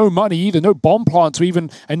 no money either, no bomb plant to even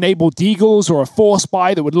enable deagles or a force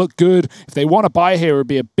buy that would look good. If they want to buy here, it would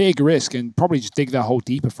be a big risk and probably just dig their hole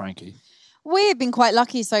deeper, Frankie. We've been quite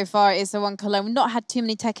lucky so far at ESL Cologne. We've not had too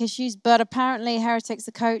many tech issues, but apparently Heretics,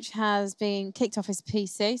 the coach, has been kicked off his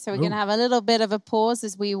PC. So we're going to have a little bit of a pause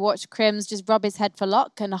as we watch Crims just rub his head for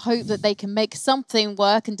luck and hope that they can make something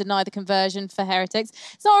work and deny the conversion for Heretics.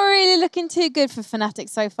 It's not really looking too good for Fnatic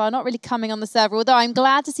so far, not really coming on the server, although I'm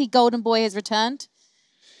glad to see Golden Boy has returned.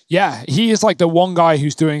 Yeah, he is like the one guy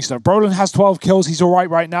who's doing stuff. Brolin has 12 kills. He's all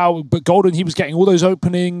right now. But Golden, he was getting all those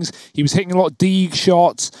openings. He was hitting a lot of Deeg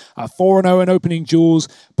shots, 4-0 in opening duels.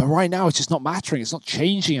 But right now, it's just not mattering. It's not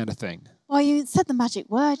changing anything. Well, you said the magic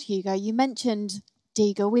word, Hugo. You mentioned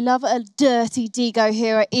Deagle. We love a dirty Deagle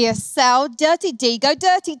here at ESL. Dirty Deagle,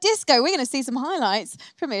 dirty disco. We're going to see some highlights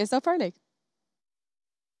from ESL Pro League.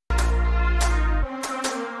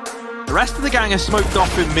 The rest of the gang are smoked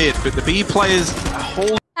off in mid, but the B players are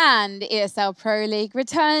holding. And ESL Pro League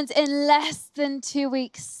returns in less than 2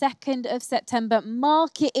 weeks, 2nd of September.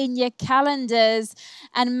 Mark it in your calendars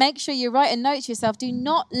and make sure you write a note to yourself. Do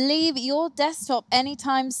not leave your desktop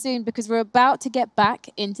anytime soon because we're about to get back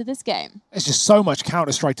into this game. There's just so much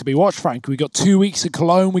Counter-Strike to be watched, Frank. We got 2 weeks at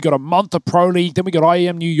Cologne, we got a month of Pro League, then we got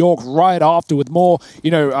IEM New York right after with more,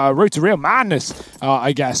 Road to Real Madness,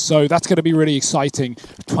 I guess. So that's going to be really exciting.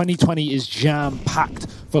 2020 is jam-packed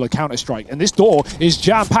full of Counter-Strike. And this door is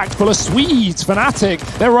jam-packed full of Swedes. Fnatic,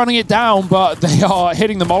 they're running it down, but they are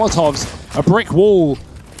hitting the Molotovs. A brick wall.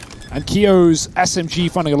 And Kyo's SMG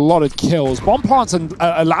finding a lot of kills. Bomb plants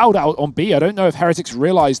allowed out on B. I don't know if Heretics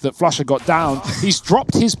realized that Flusher got down. He's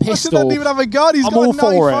dropped his pistol. Flusher doesn't even have a gun. He's got a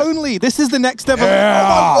knife only. This is the next step. Yeah.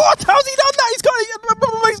 Oh, what? How's he done that? He's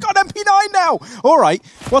got an MP9 now. All right.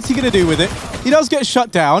 What's he going to do with it? He does get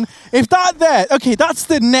shut down. If that there, okay, that's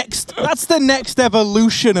the next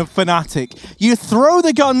evolution of Fnatic. You throw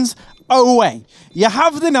the guns away. You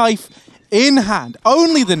have the knife in hand,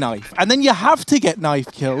 only the knife, and then you have to get knife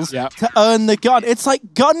kills to earn the gun. It's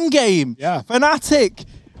like gun game. Yeah. Fnatic,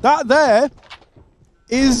 that there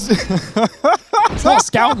is... It's not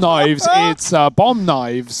scout knives, it's bomb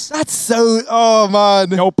knives. That's so... Oh,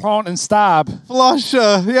 man. No plant and stab.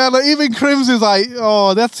 Flusher. Yeah, like even Crims is like,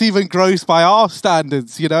 oh, that's even gross by our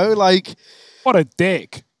standards, Like... What a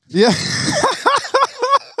dick. Yeah.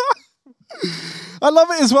 I love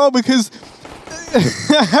it as well because...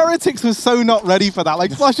 Heretics was so not ready for that.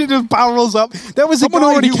 Like Flusher just barrels up. There was Someone a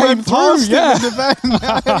guy already who came went through, past yeah. him in the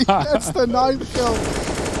event. That's the knife kill.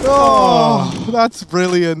 Oh, that's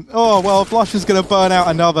brilliant. Oh, well, Flusher's going to burn out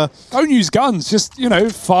another. Don't use guns. Just,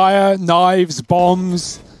 fire, knives,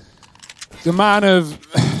 bombs. The man of,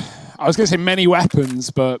 I was going to say many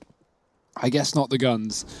weapons, but I guess not the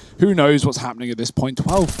guns. Who knows what's happening at this point?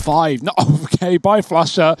 12-5. No, okay, bye,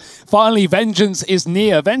 Flusher. Finally, vengeance is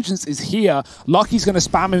near. Vengeance is here. Lucky's going to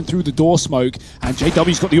spam him through the door smoke, and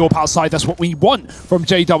JW's got the AWP outside. That's what we want from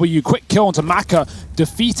JW. Quick kill onto Maka,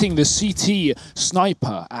 defeating the CT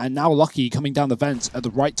sniper. And now Lucky coming down the vents at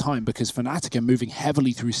the right time because Fnatic are moving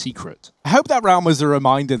heavily through Secret. I hope that round was a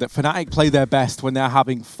reminder that Fnatic play their best when they're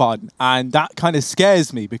having fun. And that kind of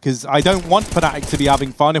scares me because I don't want Fnatic to be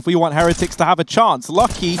having fun if we want Heretics to have a chance.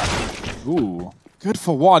 Lucky... Ooh. Good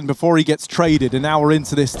for one before he gets traded, and now we're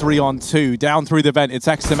into this 3-on-2. Down through the vent, it's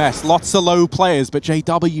XMS. Lots of low players, but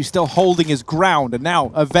JW still holding his ground, and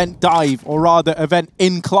now event dive, or rather event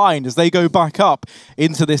incline, as they go back up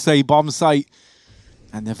into this A bomb site.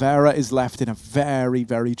 And Nevera is left in a very,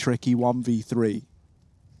 very tricky 1v3.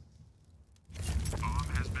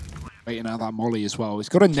 Waiting out that molly as well. He's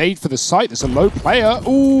got a nade for the site. There's a low player.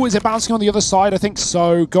 Ooh, is it bouncing on the other side? I think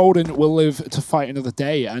so. Golden will live to fight another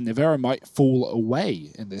day, and Nevera might fall away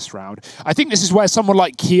in this round. I think this is where someone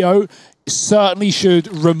like Keo certainly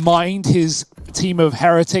should remind his team of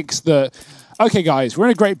Heretics that, okay, guys, we're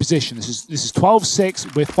in a great position. This is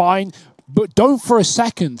 12-6. We're fine. But don't for a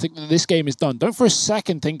second think that this game is done. Don't for a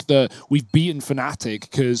second think that we've beaten Fnatic,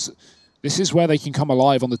 because this is where they can come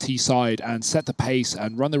alive on the T side and set the pace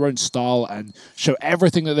and run their own style and show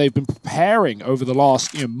everything that they've been preparing over the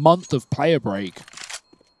last month of player break.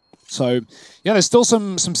 So, yeah, there's still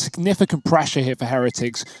some significant pressure here for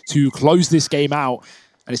Heretics to close this game out.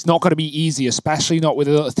 And it's not going to be easy, especially not with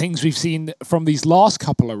the things we've seen from these last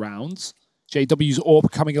couple of rounds. JW's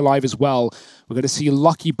AWP coming alive as well. We're going to see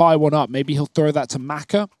Lucky buy one up. Maybe he'll throw that to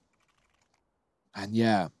Maka. And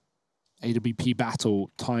yeah, AWP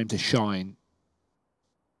battle, time to shine.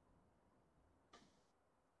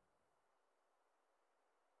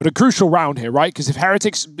 But a crucial round here, right? Because if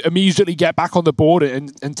Heretics immediately get back on the board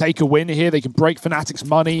and take a win here, they can break Fnatic's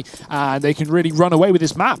money and they can really run away with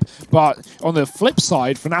this map. But on the flip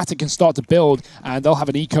side, Fnatic can start to build and they'll have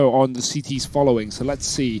an eco on the CTs following. So let's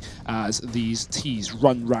see as these Ts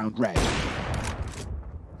run round red.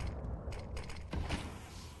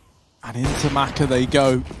 And into Maka they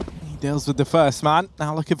go. He deals with the first man.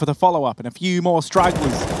 Now looking for the follow-up and a few more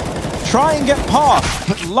stragglers. Try and get past,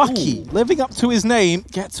 but Lucky, living up to his name,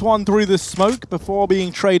 gets one through the smoke before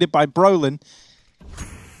being traded by Brolin.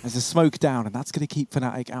 There's a smoke down, and that's going to keep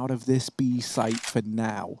Fnatic out of this B site for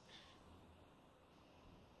now.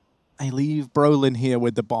 They leave Brolin here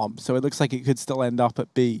with the bomb, so it looks like it could still end up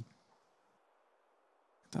at B.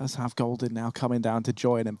 Does have Golden now coming down to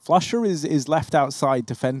join him. Flusher is left outside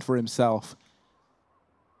to fend for himself.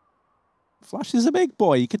 Flush is a big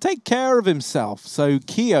boy. He could take care of himself. So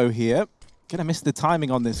Keo here, gonna miss the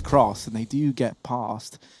timing on this cross, and they do get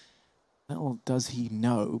past. Little does he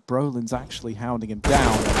know, Brolin's actually hounding him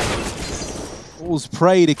down. Falls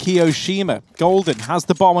prey to Kiyoshima. Golden has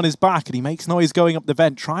the bomb on his back, and he makes noise going up the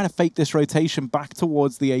vent, trying to fake this rotation back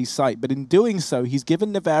towards the A site. But in doing so, he's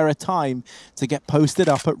given Nevera time to get posted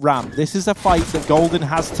up at ramp. This is a fight that Golden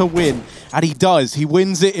has to win, and he does. He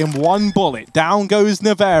wins it in one bullet. Down goes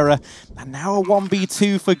Nevera, and now a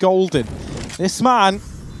 1v2 for Golden. This man,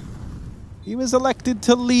 he was elected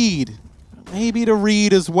to lead. Maybe to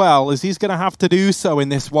read as well, as he's going to have to do so in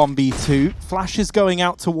this 1v2. Flash is going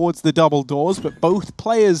out towards the double doors, but both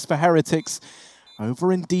players for Heretics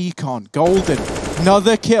over in Decon. Golden,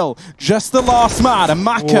 another kill. Just the last man, and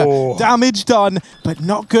Maka, damage done, but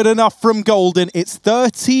not good enough from Golden. It's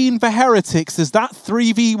 13 for Heretics as that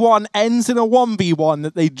 3v1 ends in a 1v1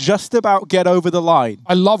 that they just about get over the line.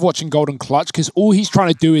 I love watching Golden clutch because all he's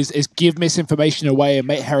trying to do is give misinformation away and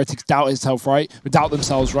make Heretics doubt himself, right? Doubt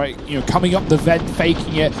themselves, right? Coming up the vent,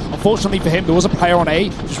 faking it. Unfortunately for him, there was a player on A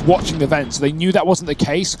just watching the vent, so they knew that wasn't the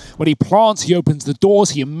case. When he plants, he opens the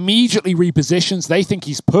doors, he immediately repositions. They think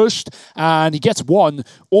he's pushed, and he gets one,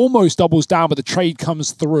 almost doubles down, but the trade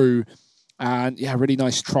comes through. And yeah, really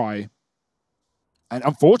nice try. And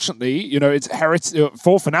unfortunately, it's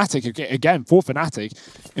for Fnatic, again, for Fnatic,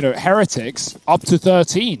 Heretics up to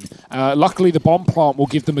 13. Luckily, the bomb plant will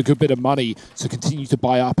give them a good bit of money to continue to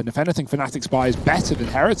buy up. And if anything, Fnatic's buy is better than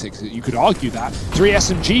Heretics. You could argue that. 3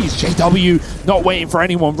 SMGs, JW not waiting for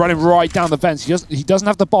anyone, running right down the fence. He doesn't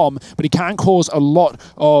have the bomb, but he can cause a lot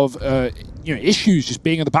of issues just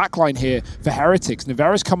being in the backline here for Heretics.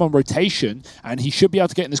 Nevera's come on rotation, and he should be able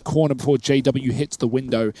to get in this corner before JW hits the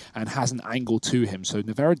window and has an angle to him. So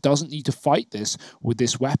Nevera doesn't need to fight this with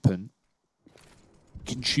this weapon.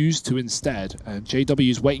 Can choose to instead. And JW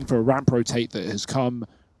is waiting for a ramp rotate that has come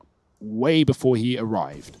way before he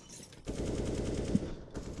arrived.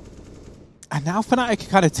 And now Fnatic are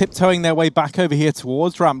kind of tiptoeing their way back over here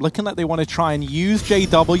towards ramp, looking like they want to try and use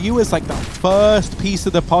JW as like the first piece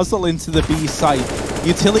of the puzzle into the B site.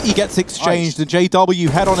 Utility gets exchanged, and JW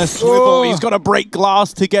head on a swivel. He's got to break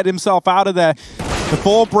glass to get himself out of there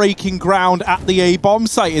before breaking ground at the A bomb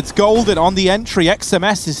site. It's Golden on the entry.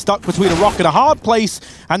 XMS is stuck between a rock and a hard place,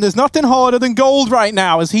 and there's nothing harder than gold right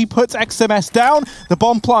now as he puts XMS down. The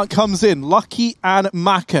bomb plant comes in. Lucky and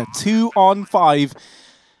Maka, 2 on 5.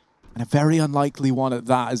 And a very unlikely one at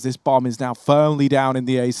that, as this bomb is now firmly down in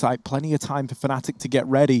the A site. Plenty of time for Fnatic to get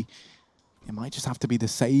ready. It might just have to be the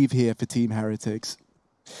save here for Team Heretics.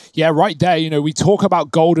 Yeah, right there. You know, we talk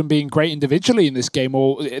about Golden being great individually in this game,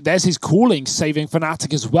 or there's his calling saving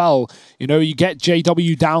Fnatic as well. You know, you get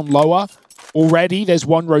JW down lower. Already, there's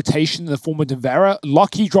one rotation in the form of Devera.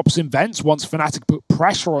 Lucky drops in vents once Fnatic put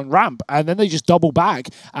pressure on ramp, and then they just double back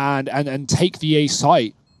and take the A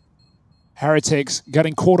site. Heretics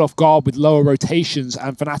getting caught off guard with lower rotations,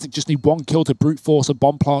 and Fnatic just need one kill to brute force a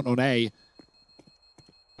bomb plant on A.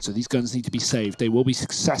 So these guns need to be saved. They will be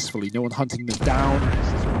successfully. No one hunting them down.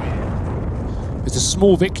 It's a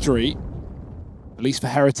small victory, at least for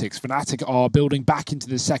Heretics. Fnatic are building back into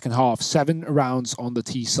the second half. 7 rounds on the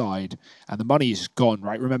T side, and the money is gone,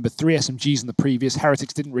 right? Remember, 3 SMGs in the previous.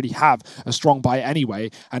 Heretics didn't really have a strong buy anyway,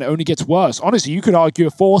 and it only gets worse. Honestly, you could argue a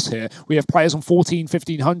force here. We have players on 14,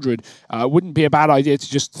 1500. Wouldn't be a bad idea to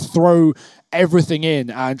just throw everything in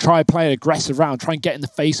and try and play an aggressive round, try and get in the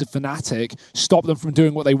face of Fnatic, stop them from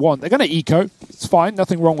doing what they want. They're going to eco. It's fine.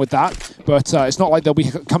 Nothing wrong with that. But it's not like they'll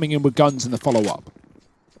be coming in with guns in the follow-up.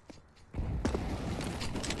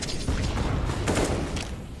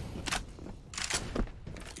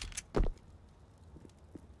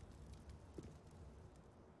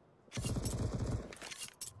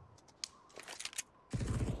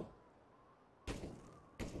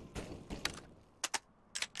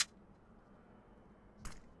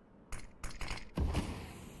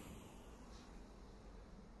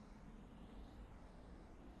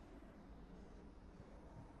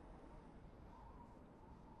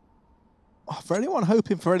 For anyone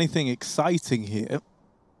hoping for anything exciting here,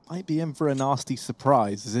 might be in for a nasty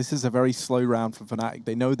surprise, as this is a very slow round for Fnatic.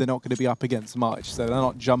 They know they're not going to be up against much, so they're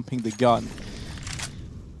not jumping the gun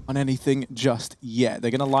on anything just yet.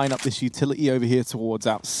 They're going to line up this utility over here towards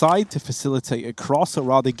outside to facilitate a cross, or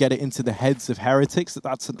rather get it into the heads of Heretics.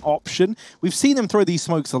 That's an option. We've seen them throw these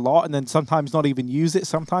smokes a lot and then sometimes not even use it.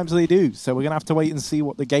 Sometimes they do. So we're going to have to wait and see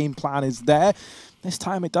what the game plan is there. This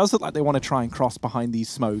time it does look like they want to try and cross behind these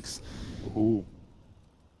smokes. Ooh.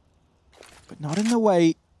 But not in the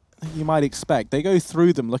way that you might expect. They go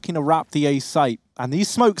through them, looking to wrap the A site. And these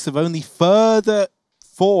smokes have only further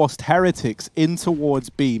forced Heretics in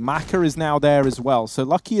towards B. Maka is now there as well. So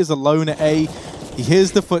Lucky is alone at A. He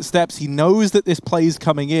hears the footsteps. He knows that this play is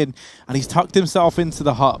coming in. And he's tucked himself into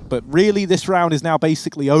the hut. But really, this round is now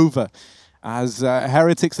basically over, as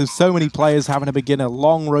Heretics have so many players having to begin a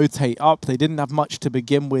long rotate up. They didn't have much to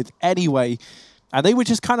begin with anyway. And they were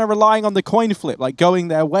just kind of relying on the coin flip, like going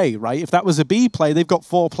their way, right? If that was a B play, they've got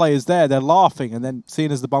 4 players there. They're laughing. And then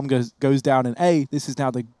seeing as the bomb goes down in A, this is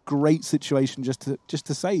now the great situation just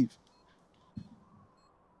to save.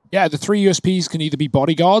 Yeah, the 3 USPs can either be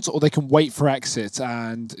bodyguards or they can wait for exit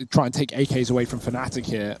and try and take AKs away from Fnatic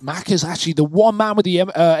here. Mac is actually the one man with the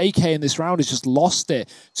AK in this round, has just lost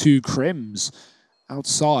it to Crims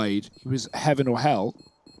outside. He was heaven or hell.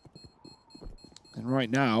 And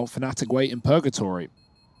right now, Fnatic wait in purgatory.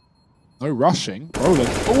 No rushing. Roland.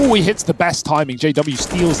 Oh, he hits the best timing. JW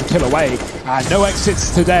steals the kill away. And no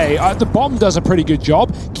exits today. The bomb does a pretty good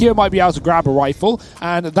job. Keo might be able to grab a rifle,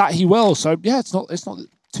 and that he will. So yeah, it's not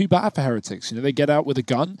too bad for Heretics. You know, they get out with a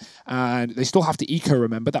gun, and they still have to eco,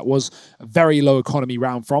 remember. That was a very low economy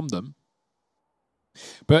round from them.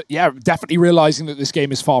 But yeah, definitely realizing that this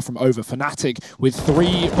game is far from over. Fnatic with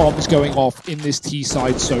 3 bombs going off in this T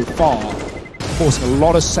side so far, forcing a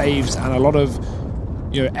lot of saves and a lot of,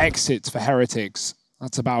 you know, exits for Heretics.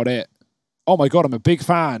 That's about it. Oh my god, I'm a big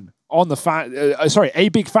fan on the fan. A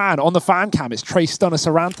big fan on the fan cam. It's Trace Stunner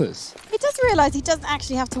Saranthus. He does realise he doesn't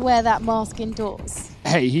actually have to wear that mask indoors.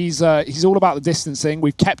 Hey, he's all about the distancing.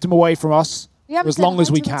 We've kept him away from us for as long as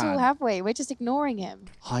we can. All, have we? We're just ignoring him.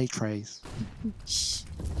 Hi, Trace. Shh.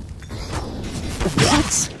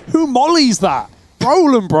 What? Who mollies that?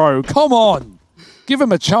 Roland, bro, come on. Give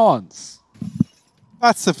him a chance.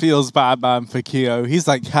 That's a feels bad man for Keo. He's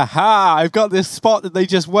like, haha, I've got this spot that they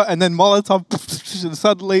just were, and then Molotov, and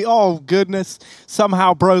suddenly, oh goodness,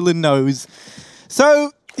 somehow Brolin knows.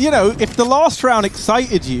 So, you know, if the last round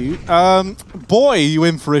excited you, boy, you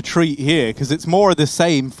in for a treat here, because it's more of the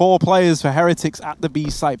same. 4 players for Heretics at the B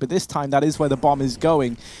site, but this time that is where the bomb is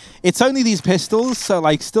going. It's only these pistols, so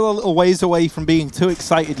like still a little ways away from being too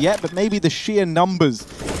excited yet, but maybe the sheer numbers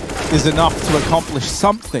is enough to accomplish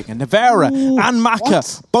something. And Nevera and Maka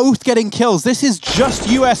both getting kills. This is just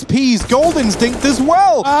USPs. Golden's dinked as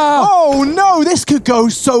well. Oh no, this could go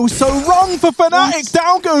so wrong for Fnatic.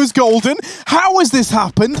 Down goes Golden. How has this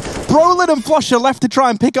happened? Brolin and Flusher left to try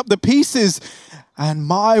and pick up the pieces. And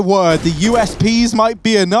my word, the USPs might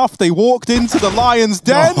be enough. They walked into the lion's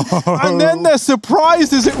den, and then they're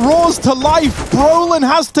surprised as it roars to life. Brolin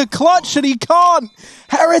has to clutch, and he can't.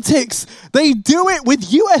 Heretics, they do it with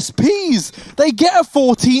USPs. They get a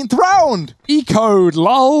 14th round. E-code,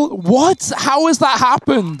 lol. What? How has that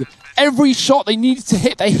happened? Every shot they needed to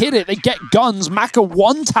hit, they hit it. They get guns. Maka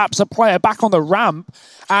one-taps a player back on the ramp.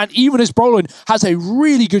 And even as Brolin has a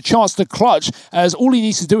really good chance to clutch, as all he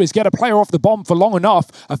needs to do is get a player off the bomb for long enough,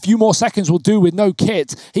 a few more seconds will do with no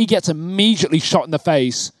kit, he gets immediately shot in the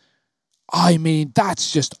face. I mean,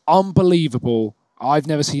 that's just unbelievable. I've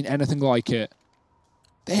never seen anything like it.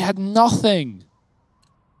 They had nothing.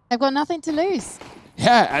 They've got nothing to lose.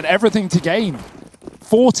 Yeah, and everything to gain.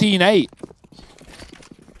 14-8.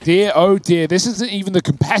 Dear, oh dear, this isn't even the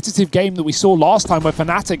competitive game that we saw last time where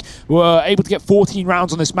Fnatic were able to get 14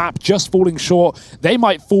 rounds on this map, just falling short. They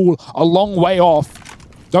might fall a long way off.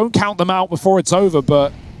 Don't count them out before it's over,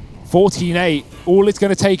 but 14-8, all it's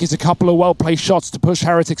going to take is a couple of well-placed shots to push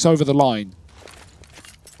Heretics over the line.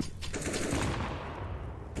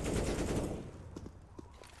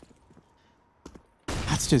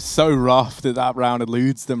 That's just so rough that that round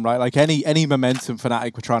eludes them, right? Like any momentum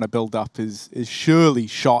Fnatic were trying to build up is surely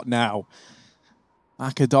shot now.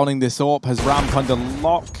 Maka donning this AWP has ramp under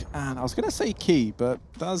lock, and I was going to say key, but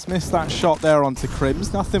does miss that shot there onto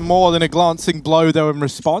Crims. Nothing more than a glancing blow though in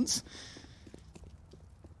response.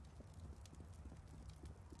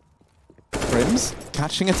 Crims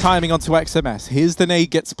catching a timing onto XMS. Here's the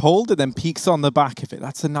nade, gets pulled and then peeks on the back of it.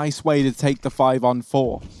 That's a nice way to take the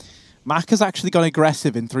 5-on-4. Maka's actually gone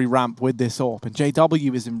aggressive in 3 ramp with this AWP, and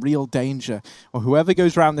JW is in real danger. Or whoever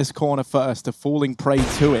goes around this corner first are falling prey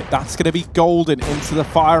to it. That's going to be golden into the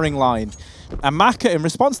firing line. And Maka, in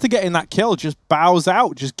response to getting that kill, just bows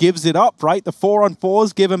out, just gives it up, right? The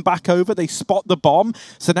 4-on-4's given back over. They spot the bomb,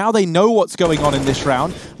 so now they know what's going on in this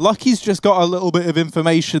round. Lucky's just got a little bit of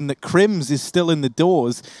information that Crims is still in the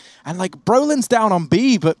doors. And, like, Brolin's down on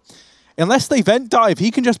B, but unless they vent dive,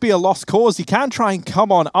 he can just be a lost cause. He can try and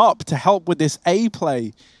come on up to help with this A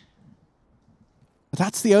play. But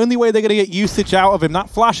that's the only way they're going to get usage out of him. That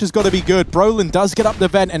flash has got to be good. Brolin does get up the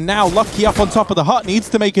vent, and now Lucky up on top of the hut needs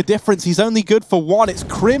to make a difference. He's only good for 1. It's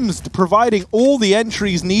Crims providing all the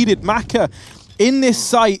entries needed. Maka in this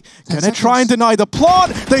site, gonna try and deny the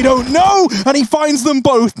plant. They don't know, and he finds them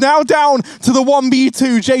both. Now down to the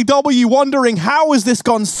 1v2. JW wondering, how has this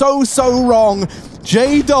gone so wrong?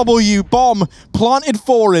 JW, bomb planted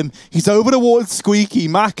for him. He's over towards Squeaky.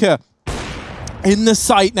 Maka in the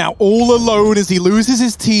site now, all alone as he loses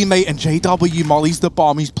his teammate, and JW mollies the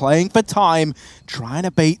bomb. He's playing for time, trying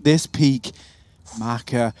to bait this peak.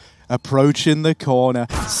 Maka approaching the corner,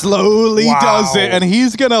 slowly does it, and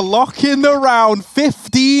he's going to lock in the round.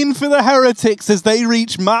 15 for the Heretics as they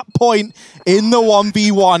reach map point in the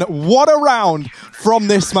 1v1. What a round from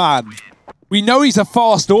this man. We know he's a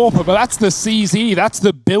fast AWPer, but that's the CZ. That's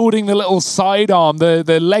the building the little sidearm,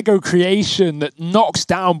 the Lego creation that knocks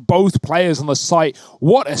down both players on the site.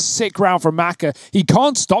 What a sick round from Maka. He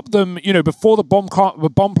can't stop them, you know, before the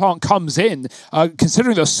bomb plant comes in.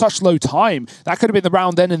 Considering there's such low time, that could have been the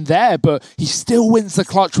round then and there, but he still wins the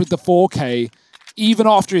clutch with the 4K. Even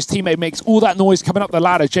after his teammate makes all that noise coming up the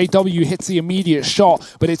ladder, JW hits the immediate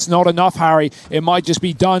shot, but it's not enough, Harry. It might just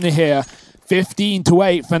be done here.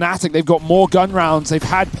 15-8, Fnatic, they've got more gun rounds. They've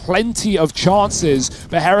had plenty of chances,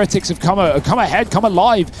 but Heretics have come ahead, come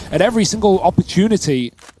alive at every single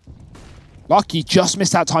opportunity. Lucky just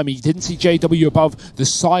missed that time. He didn't see JW above the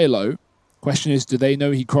silo. Question is, do they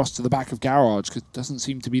know he crossed to the back of Garage? Because it doesn't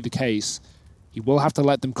seem to be the case. He will have to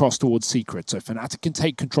let them cross towards Secret. So Fnatic can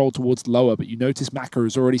take control towards lower, but you notice Maka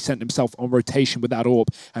has already sent himself on rotation with that AWP,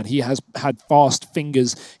 and he has had fast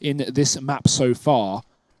fingers in this map so far.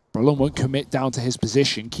 Brolin won't commit down to his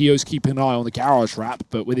position. Kio's keeping an eye on the Garage wrap,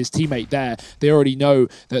 but with his teammate there, they already know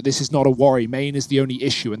that this is not a worry. Main is the only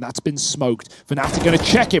issue, and that's been smoked. Fnatic going to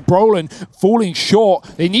check it. Brolin falling short.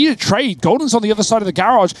 They need a trade. Golden's on the other side of the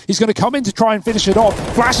Garage. He's going to come in to try and finish it off.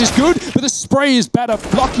 Flash is good, but the spray is better.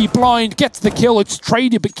 Lucky blind gets the kill. It's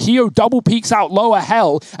traded, but Kio double peeks out lower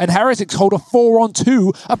hell, and Heretics hold a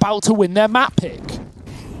 4-on-2, about to win their map pick.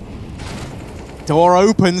 Door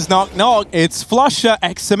opens, knock, knock. It's Flusher,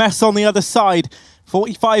 XMS on the other side.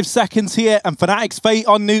 45 seconds here, and Fnatic's fate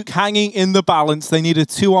on Nuke hanging in the balance. They need a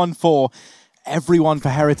 2-on-4. Everyone for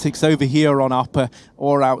Heretics over here on upper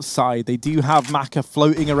or outside. They do have Maka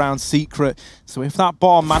floating around Secret, so if that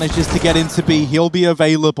bomb manages to get into B, he'll be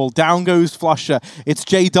available. Down goes Flusher. It's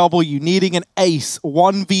JW needing an ace,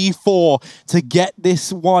 1v4 to get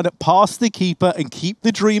this one past the keeper and keep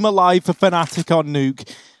the dream alive for Fnatic on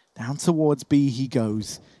Nuke. Down towards B he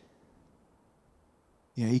goes.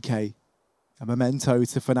 The AK, a memento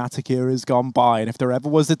to Fnatic eras gone by. And if there ever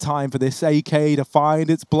was a time for this AK to find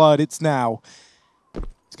its blood, it's now.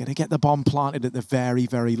 It's going to get the bomb planted at the very,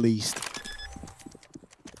 very least.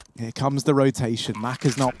 Here comes the rotation. Mac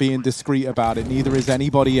is not being discreet about it. Neither is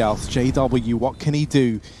anybody else. JW, what can he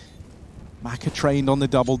do? Mac are trained on the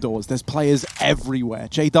double doors. There's players everywhere.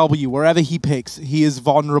 JW, wherever he picks, he is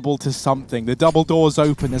vulnerable to something. The double doors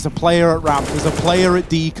open. There's a player at ramp. There's a player at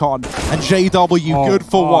decon. And JW, good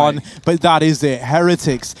for one, but that is it.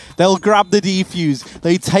 Heretics, they'll grab the defuse.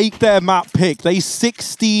 They take their map pick. They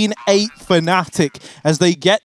 16-8 Fnatic as they get